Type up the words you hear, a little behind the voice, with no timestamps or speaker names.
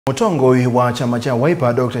Mutongoi wa chama cha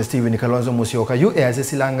Wiper Dr. Stephen Kalonzo Musyoka AIC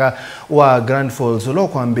Silanga wa Grandfalls Ula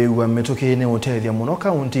ukwambiiw'a mituki niutetheesya muno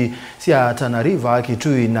kaunti cia Tana River,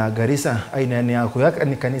 Kitui na Garissa. Aineenea kuya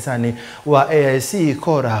kanisani wa AIC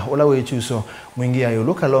Kora ula wi Kyuso Mwingi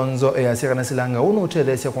yiulu Kalonzo AIC Silanga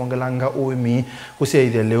niutetheesya kwongelanga uimi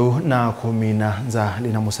kusyaithya leu na kumina nza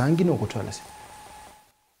lina musangi ni ukutwalasi.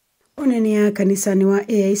 Vanene kanisani wa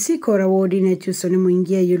AIC Kora wodi na Kyuso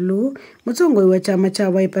Mwingi yiulu Mutongoi wa chama cha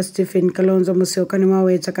Wiper Stephen Kalonzo Musyoka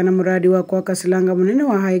niwaweta kana muradi wa kwa Silanga munene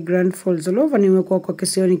wa High Grandfalls Ula niwekwa kwa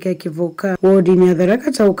kisioni kia kivuka wodi ni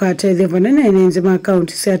Tharaka ta Ukatethya Vanene nzima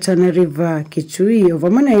kaunti cia Tana River, Kitui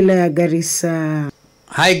ovamana ila ya Garissa.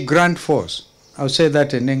 High Grandfalls, I'll say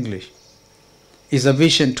that in English, is a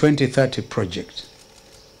Vision 2030 project.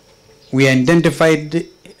 We identified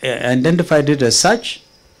it as such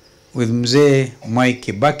with Mzee Mwai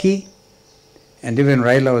Kibaki, and even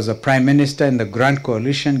Raila was a prime minister in the Grand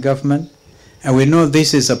Coalition government. And we know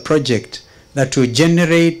this is a project that will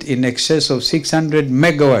generate in excess of 600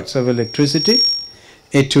 megawatts of electricity.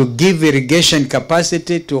 It will give irrigation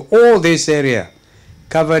capacity to all this area,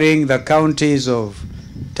 covering the counties of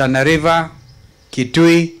Tana River,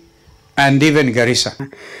 Kitui, and even Garissa.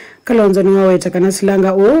 Kalonzo niwaweta kana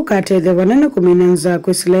Silanga Ukatethya Vanene kuminanza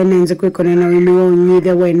kusilene nze kwikonena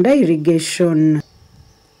uimi wenda irrigation.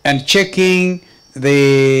 And checking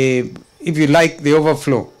if you like, the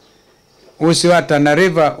overflow. Usiwa Tana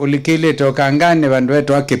River ulikile tokangane vandu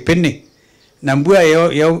wetu wake pini. Nambua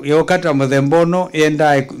yokata mudhembono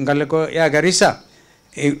yenda ngaleko ya Garissa.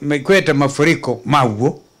 Kuweta mafuriko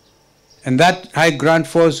mawo. And that High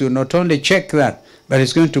Grandfalls will not only check that, but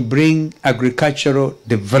it's going to bring agricultural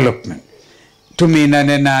development.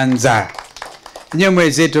 Tuminane na nza. Nyemwe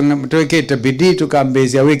zetu tuweketa bidii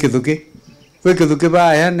tukambezia wikithuki. Wikithuki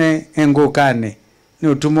bayane engukane. Ni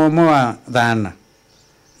utumomo wa dhana.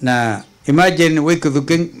 Na imagine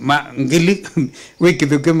wikithuki ngili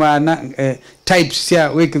wikithuki maana types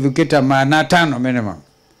ya wikithuki ta maana 5 minimum.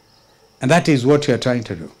 And that is what we are trying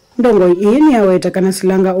to do. Ndongo ini yaweta kana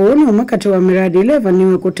Silanga oni umakati wa miradi 11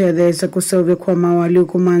 niwe kutetheesya kusove kwa mawali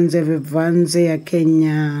ukumanze vivanze ya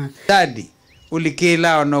Kenya. Daddy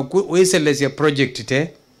ulikila ono wiselesya project te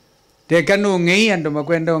kanu ngei ando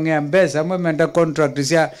makwenda ngea mbesa mwemenda contract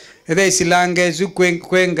sia Silanga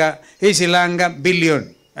kwenga Silanga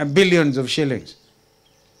billions of shillings.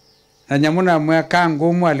 Na nyamuna mwaka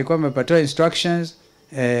ngumu alikuwa amepatiwa instructions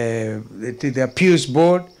the Peace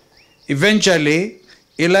Board. Eventually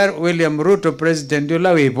ila William Ruto president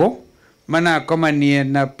ula wibo mana komanie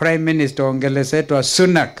na prime minister ongelesetwa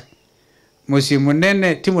Sunak musi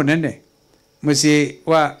munene timunene musi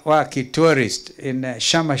wa ki tourist in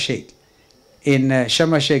Sharm el-Sheikh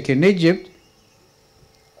in Egypt.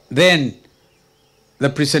 Then the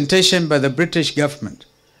presentation by the British government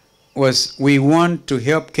was, we want to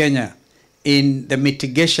help Kenya in the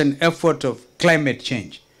mitigation effort of climate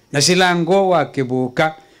change. Na Silango wa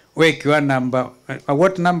kibuka wekiwa number,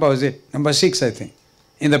 what number was it? Number 6, I think,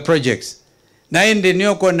 in the projects. Na indi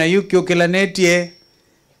niyoko na yuki ukilanetie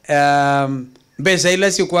mbesa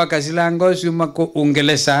ila si kwa Silango sumako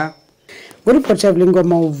ungelesa. Guripo chablingo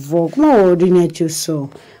mauvo kuma wodi ni Kyuso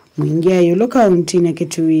Mwingi yiulu kaunti na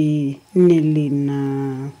Kitui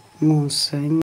nilina Musa.